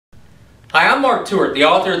Hi, I'm Mark Tewart, the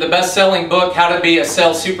author of the best-selling book, How to Be a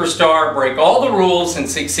Sales Superstar, Break All the Rules and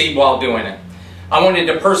Succeed While Doing It. I wanted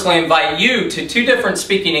to personally invite you to 2 different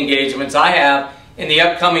speaking engagements I have in the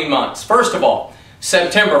upcoming months. First of all,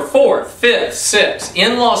 September 4th, 5th, 6th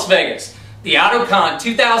in Las Vegas, the AutoCon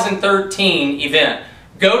 2013 event.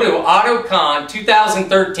 Go to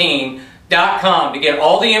autocon2013.com to get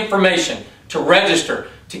all the information, to register,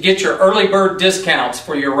 to get your early bird discounts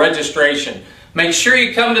for your registration. Make sure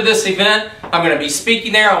you come to this event. I'm going to be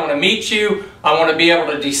speaking there. I want to meet you. I want to be able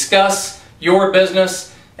to discuss your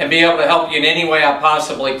business and be able to help you in any way I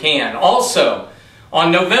possibly can. Also, on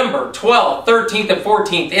November 12th, 13th, and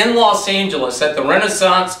 14th in Los Angeles at the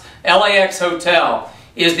Renaissance LAX Hotel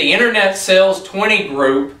is the Internet Sales 20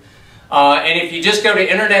 Group. And if you just go to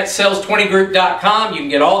internetsales20group.com, you can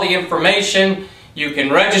get all the information. You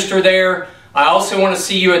can register there. I also want to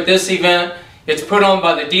see you at this event. It's put on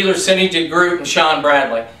by the Dealer Syndicate Group and Sean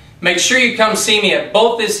Bradley. Make sure you come see me at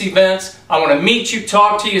both these events. I want to meet you,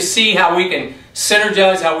 talk to you, see how we can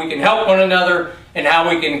synergize, how we can help one another, and how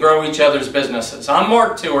we can grow each other's businesses. I'm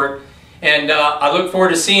Mark Tewart, and I look forward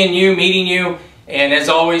to seeing you, meeting you, and as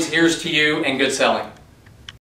always, here's to you and good selling.